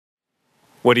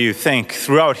What do you think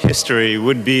throughout history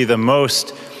would be the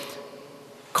most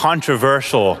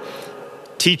controversial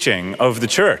teaching of the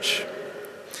church?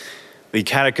 The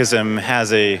Catechism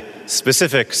has a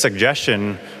specific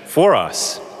suggestion for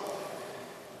us.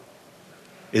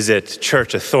 Is it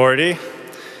church authority?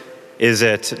 Is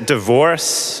it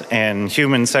divorce and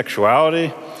human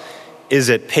sexuality? Is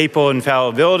it papal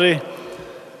infallibility?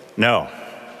 No.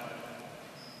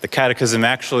 The Catechism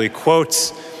actually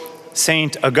quotes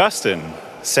St. Augustine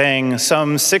saying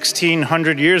some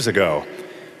 1,600 years ago,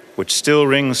 which still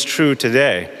rings true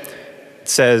today. It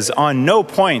says, "On no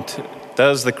point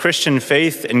does the Christian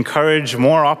faith encourage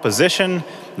more opposition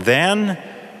than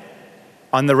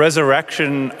on the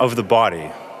resurrection of the body."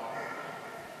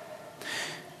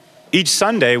 Each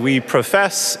Sunday we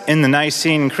profess in the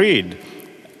Nicene Creed,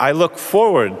 "I look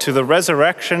forward to the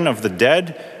resurrection of the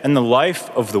dead and the life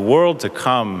of the world to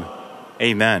come.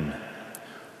 Amen."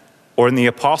 Or in the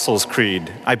Apostles'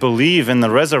 Creed, "I believe in the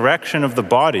resurrection of the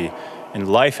body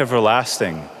and life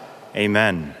everlasting.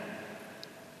 Amen."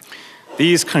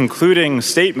 These concluding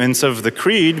statements of the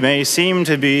Creed may seem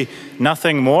to be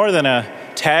nothing more than a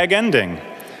tag ending,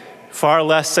 far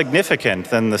less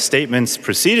significant than the statements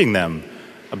preceding them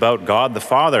about God the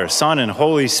Father, Son, and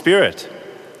Holy Spirit.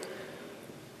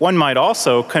 One might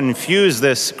also confuse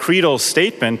this creedal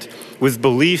statement with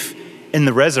belief in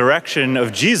the resurrection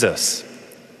of Jesus.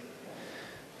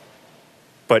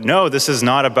 But no, this is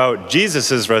not about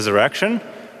Jesus' resurrection.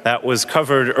 That was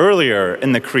covered earlier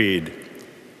in the Creed.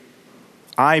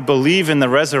 "I believe in the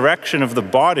resurrection of the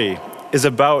body" is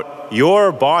about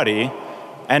your body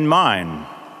and mine.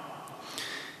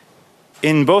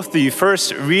 In both the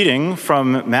first reading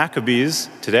from Maccabees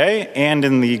today and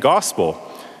in the Gospel,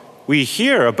 we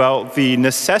hear about the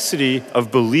necessity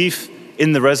of belief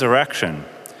in the resurrection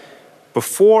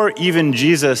before even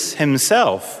Jesus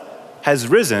himself has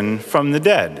risen from the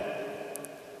dead.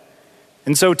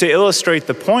 And so to illustrate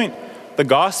the point, the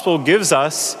Gospel gives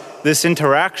us this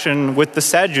interaction with the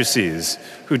Sadducees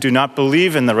who do not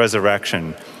believe in the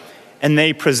resurrection. And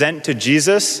they present to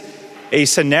Jesus a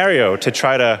scenario to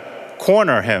try to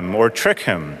corner him or trick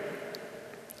him.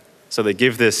 So they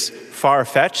give this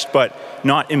far-fetched but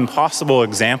not impossible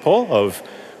example of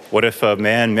what if a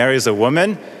man marries a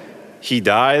woman, he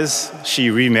dies, she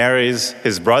remarries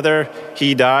his brother,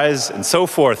 he dies, and so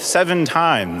forth 7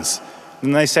 times.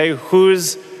 And they say,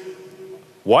 whose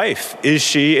wife is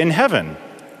she in heaven?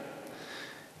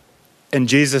 And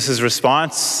Jesus'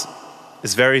 response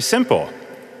is very simple,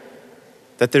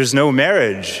 that there's no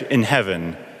marriage in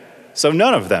heaven, so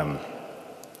none of them.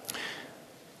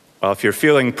 Well, if you're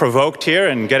feeling provoked here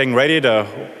and getting ready to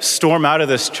storm out of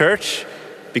this church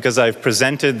because I've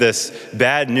presented this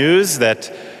bad news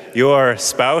that your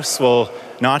spouse will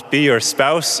not be your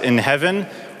spouse in heaven,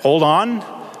 hold on.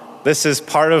 This is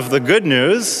part of the good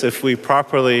news if we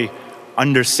properly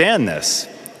understand this,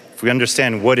 if we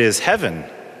understand what is heaven.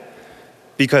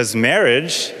 Because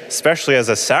marriage, especially as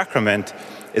a sacrament,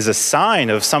 is a sign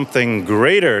of something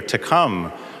greater to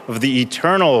come, of the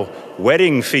eternal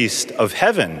wedding feast of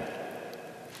heaven.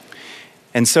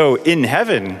 And so in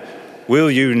heaven,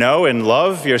 will you know and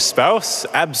love your spouse?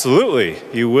 Absolutely.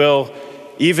 You will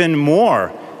even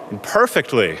more and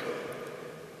perfectly.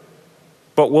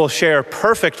 But we'll share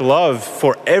perfect love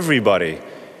for everybody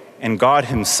and God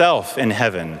himself in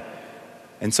heaven.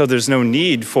 And so there's no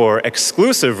need for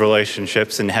exclusive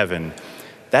relationships in heaven.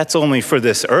 That's only for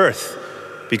this earth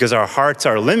because our hearts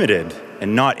are limited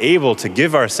and not able to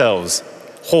give ourselves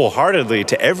wholeheartedly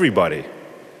to everybody.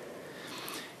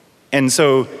 And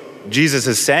so Jesus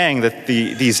is saying that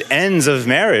these ends of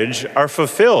marriage are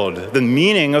fulfilled, the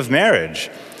meaning of marriage.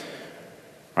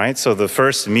 Right? So the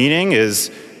first meaning is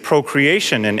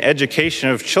procreation and education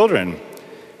of children.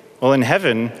 Well, in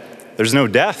heaven, there's no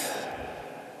death,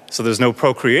 so there's no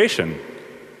procreation.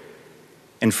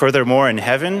 And furthermore, in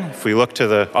heaven, if we look to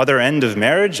the other end of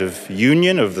marriage, of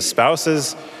union of the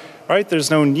spouses, right,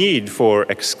 there's no need for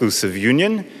exclusive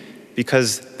union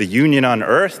because the union on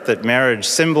earth that marriage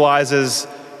symbolizes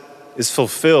is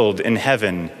fulfilled in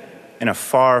heaven in a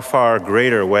far, far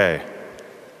greater way.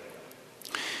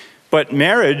 But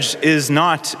marriage is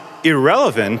not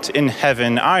irrelevant in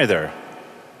heaven either,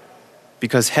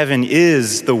 because heaven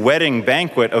is the wedding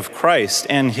banquet of Christ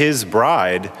and his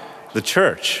bride, the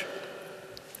church.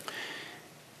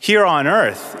 Here on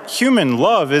earth, human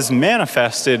love is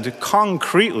manifested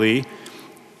concretely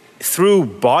through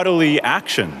bodily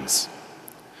actions.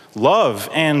 Love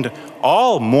and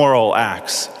all moral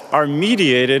acts are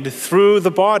mediated through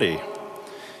the body.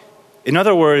 In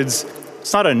other words,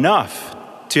 it's not enough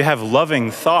to have loving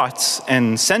thoughts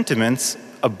and sentiments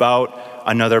about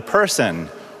another person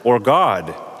or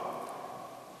God.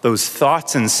 Those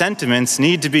thoughts and sentiments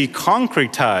need to be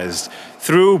concretized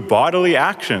through bodily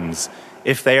actions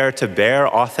if they are to bear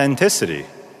authenticity.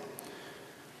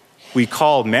 We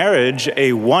call marriage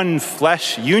a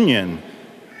one-flesh union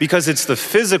because it's the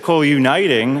physical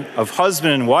uniting of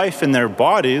husband and wife in their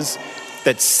bodies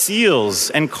that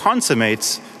seals and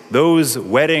consummates those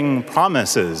wedding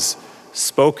promises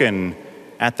spoken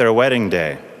at their wedding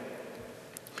day.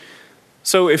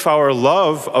 So if our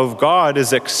love of God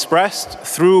is expressed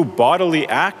through bodily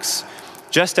acts,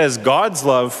 just as God's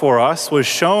love for us was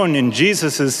shown in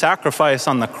Jesus' sacrifice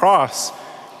on the cross,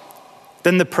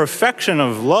 then the perfection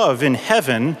of love in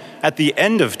heaven at the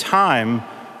end of time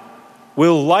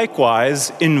will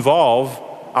likewise involve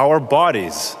our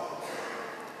bodies.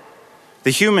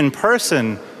 The human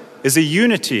person is a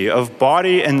unity of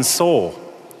body and soul,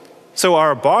 so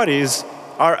our bodies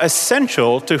are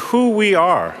essential to who we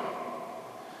are.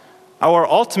 Our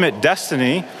ultimate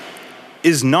destiny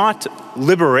is not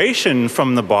liberation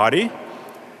from the body,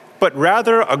 but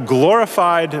rather a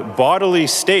glorified bodily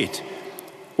state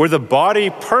where the body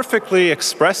perfectly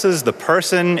expresses the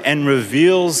person and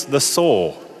reveals the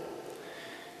soul.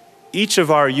 Each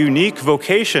of our unique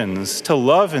vocations to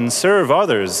love and serve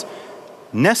others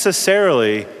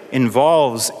necessarily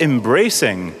involves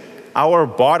embracing our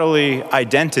bodily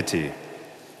identity.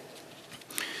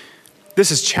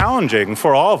 This is challenging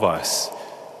for all of us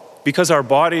because our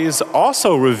bodies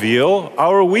also reveal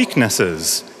our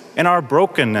weaknesses and our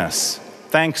brokenness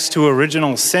thanks to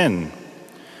original sin.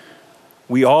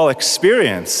 We all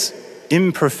experience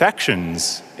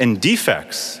imperfections and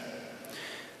defects.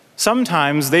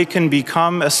 Sometimes they can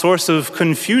become a source of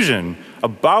confusion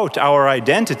about our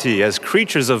identity as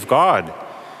creatures of God,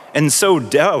 and sow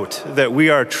doubt that we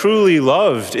are truly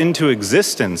loved into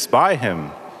existence by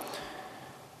Him.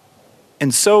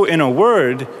 And so, in a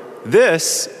word,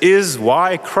 this is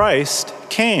why Christ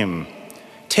came,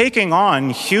 taking on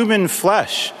human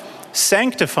flesh,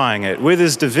 sanctifying it with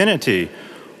His divinity,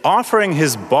 offering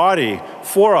His body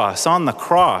for us on the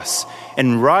cross,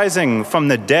 and rising from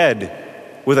the dead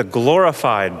with a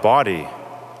glorified body.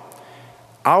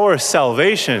 Our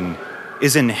salvation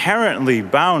is inherently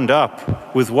bound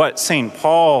up with what St.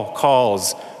 Paul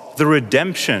calls the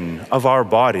redemption of our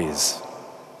bodies.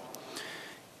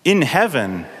 In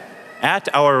heaven, at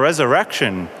our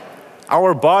resurrection,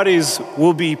 our bodies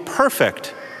will be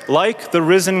perfect like the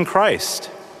risen Christ.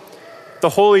 The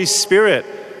Holy Spirit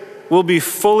will be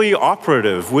fully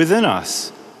operative within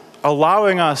us,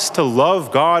 allowing us to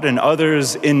love God and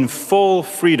others in full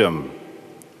freedom.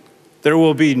 There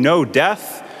will be no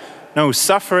death, no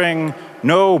suffering,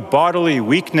 no bodily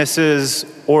weaknesses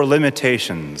or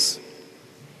limitations.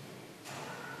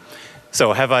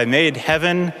 So, have I made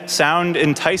heaven sound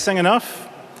enticing enough?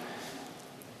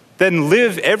 Then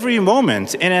live every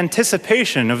moment in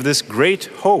anticipation of this great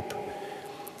hope.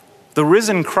 The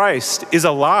risen Christ is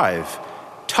alive,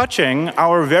 touching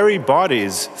our very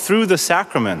bodies through the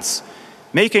sacraments,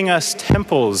 making us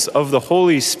temples of the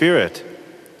Holy Spirit.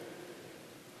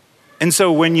 And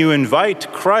so when you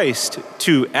invite Christ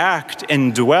to act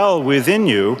and dwell within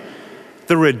you,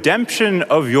 the redemption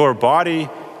of your body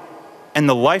and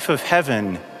the life of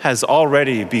heaven has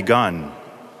already begun.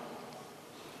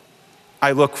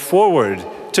 I look forward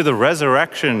to the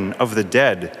resurrection of the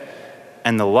dead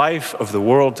and the life of the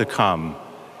world to come.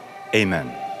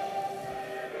 Amen.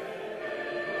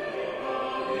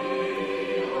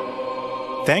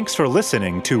 Thanks for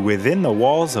listening to Within the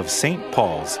Walls of St.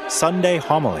 Paul's Sunday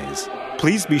Homilies.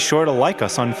 Please be sure to like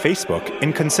us on Facebook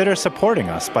and consider supporting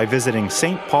us by visiting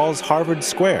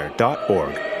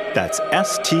stpaulsharvardsquare.org. That's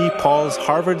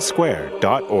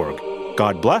stpaulsharvardsquare.org.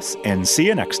 God bless and see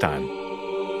you next time.